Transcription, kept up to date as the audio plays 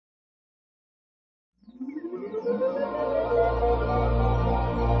Hey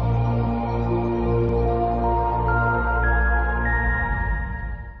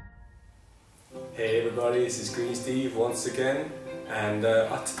everybody, this is Green Steve once again, and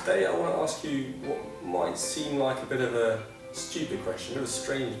today I want to ask you what might seem like a bit of a stupid question, a bit of a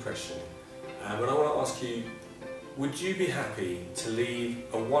strange question, but I want to ask you, would you be happy to leave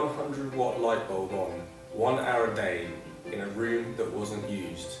a 100 watt light bulb on 1 hour a day in a room that wasn't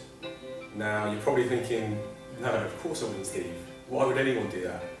used? Now you're probably thinking, no, of course I wouldn't, Steve, why would anyone do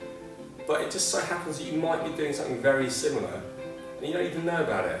that? But it just so happens that you might be doing something very similar and you don't even know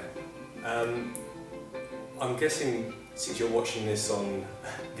about it. I'm guessing, since you're watching this on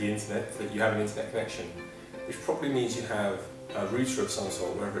the internet, that you have an internet connection, which probably means you have a router of some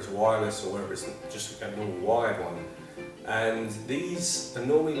sort, whether it's wireless or whether it's just a normal wired one. And these are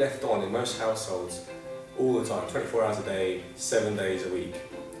normally left on in most households all the time, 24 hours a day, 7 days a week.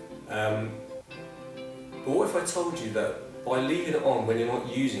 But what if I told you that by leaving it on when you're not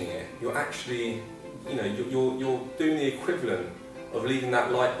using it, you're actually, you're doing the equivalent of leaving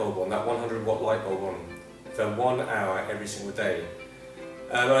that light bulb on, that 100 watt light bulb on, for 1 hour every single day.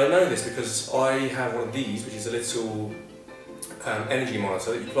 And I know this because I have one of these, which is a little energy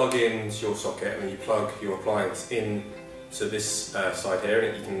monitor that you plug into your socket, and then you plug your appliance in to this side here,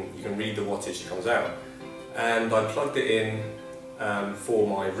 and you can read the wattage that comes out. And I plugged it in for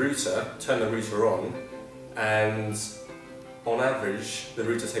my router, turned the router on, and on average the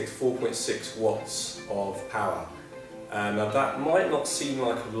router takes 4.6 watts of power. Now that might not seem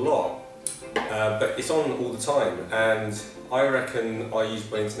like a lot, but it's on all the time, and I reckon I use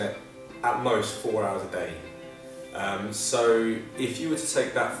my internet at most 4 hours a day. So if you were to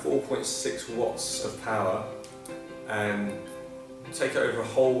take that 4.6 watts of power and take it over a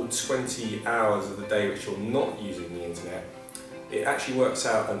whole 20 hours of the day which you're not using the internet, it actually works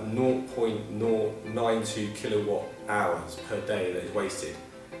out at 0.092 kilowatt hours per day that is wasted.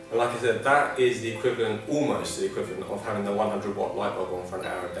 And like I said, that is the equivalent, almost the equivalent, of having the 100 watt light bulb on for an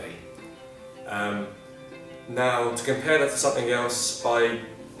hour a day. Now, to compare that to something else, I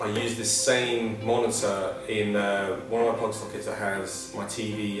use this same monitor in one of my plug sockets that has my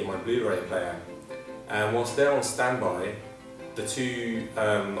TV and my Blu-ray player. And whilst they're on standby, the two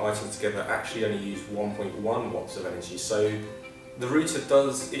items together actually only use 1.1 watts of energy. So the router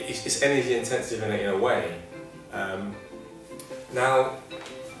it's energy intensive in a way. Now,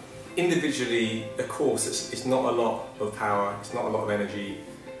 individually, of course, it's not a lot of power, it's not a lot of energy,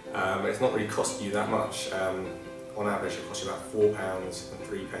 it's not really costing you that much. On average it costs you about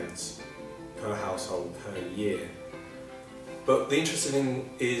 £4.03 per household per year. But the interesting thing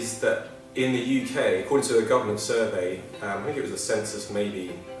is that in the UK, according to a government survey, I think it was a census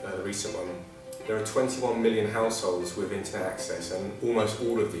maybe, the recent one, there are 21 million households with internet access, and almost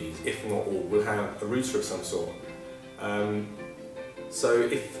all of these, if not all, will have a router of some sort. So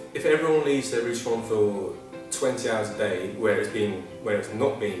if everyone leaves their router on for 20 hours a day where it's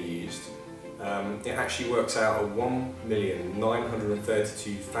not being used, it actually works out at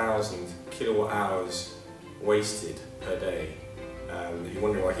 1,932,000 kilowatt hours wasted per day. If you're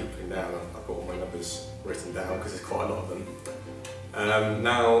wondering why I keep putting down, I've got all my numbers written down because there's quite a lot of them.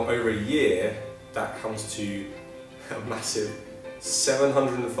 Now, over a year, that comes to a massive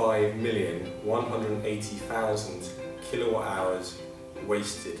 705,180,000 kilowatt hours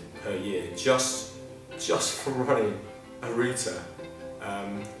wasted per year, just from running a router.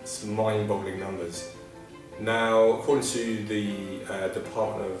 It's mind-boggling numbers. Now, according to the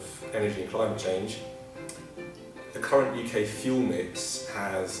Department of Energy and Climate Change, the current UK fuel mix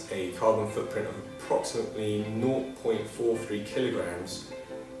has a carbon footprint of approximately 0.43 kilograms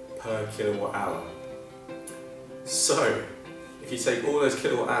per kilowatt hour. So, if you take all those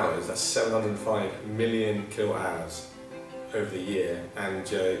kilowatt hours, that's 705 million kilowatt hours over the year, and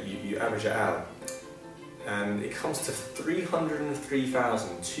you average it out, and it comes to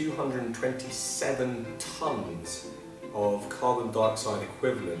 303,227 tonnes of carbon dioxide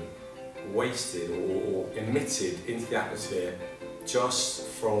equivalent wasted or emitted into the atmosphere just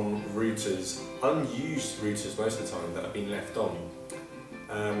from routers, unused routers most of the time, that have been left on.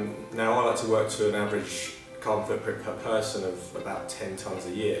 Now, I like to work to an average carbon footprint per person of about 10 tonnes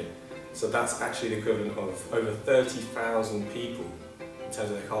a year. So that's actually the equivalent of over 30,000 people in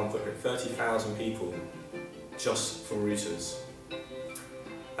terms of their carbon footprint, 30,000 people just from routers.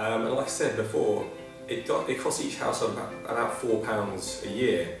 And like I said before, it costs each household about £4 a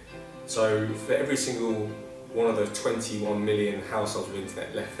year. So for every single one of those 21 million households with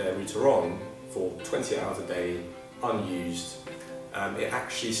internet left their router on for 20 hours a day, unused,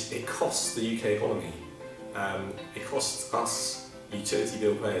 it costs the UK economy. It costs us utility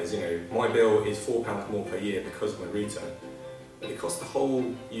bill payers, my bill is £4 more per year because of my router, but it costs the whole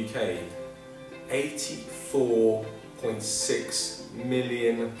UK £84.6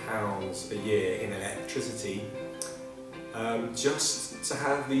 million a year in electricity just to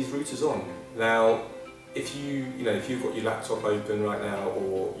have these routers on. Now, if you've got your laptop open right now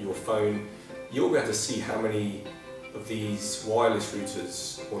or your phone, you'll be able to see how many of these wireless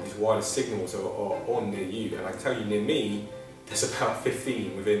routers or these wireless signals are on near you. And I can tell you, near me, there's about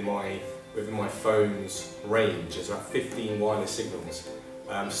 15 within my phone's range. There's about 15 wireless signals.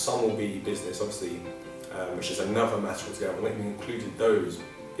 Some will be business, obviously, which is another matter altogether. I've not even included those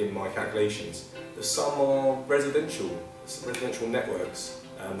in my calculations. But some are residential networks,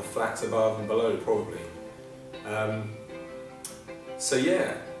 the flats above and below probably. So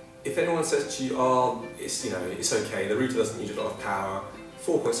yeah, if anyone says to you, oh, it's okay, the router doesn't use a lot of power,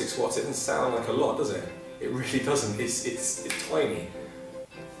 4.6 watts, it doesn't sound like a lot, does it? It really doesn't, it's tiny.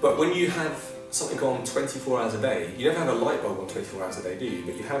 But when you have something on 24 hours a day, you never have a light bulb on 24 hours a day, do you?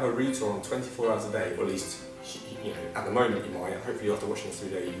 But you have a router on 24 hours a day, or at least, at the moment you might, hopefully after watching this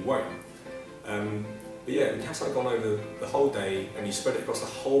video you won't. But yeah, when you have something on over the whole day and you spread it across the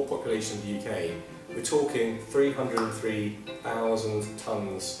whole population of the UK, we're talking 303,000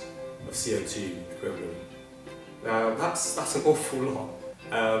 tonnes of CO2 equivalent. Now that's an awful lot.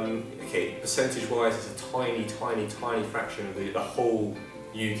 Okay, percentage-wise, it's a tiny fraction of the whole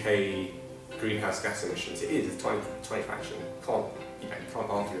UK greenhouse gas emissions. It is a tiny fraction. Can't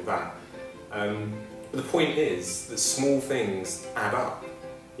argue with that. But the point is that small things add up.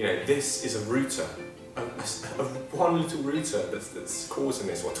 This is a router, one little router that's causing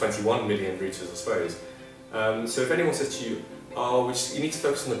this, or 21 million routers, I suppose. So if anyone says to you, oh, you need to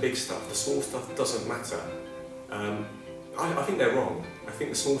focus on the big stuff, the small stuff doesn't matter, I think they're wrong. I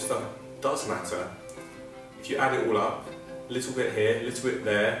think the small stuff does matter. If you add it all up, a little bit here, a little bit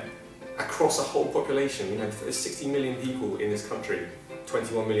there, across a whole population, there's 60 million people in this country,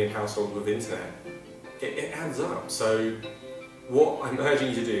 21 million households with internet, it adds up. So what I'm urging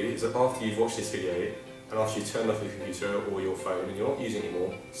you to do is that after you've watched this video, and after you've turned off your computer or your phone and you're not using it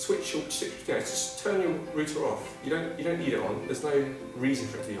anymore, just turn your router off. You don't need it on. There's no reason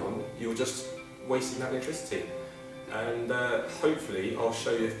for it to be on. You're just wasting that electricity. And hopefully I'll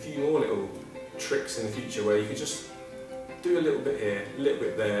show you a few more little tricks in the future where you can just do a little bit here, a little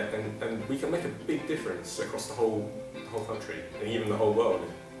bit there, and we can make a big difference across the whole country and even the whole world.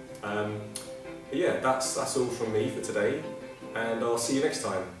 But yeah, that's all from me for today, and I'll see you next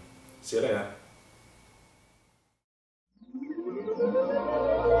time. See you later.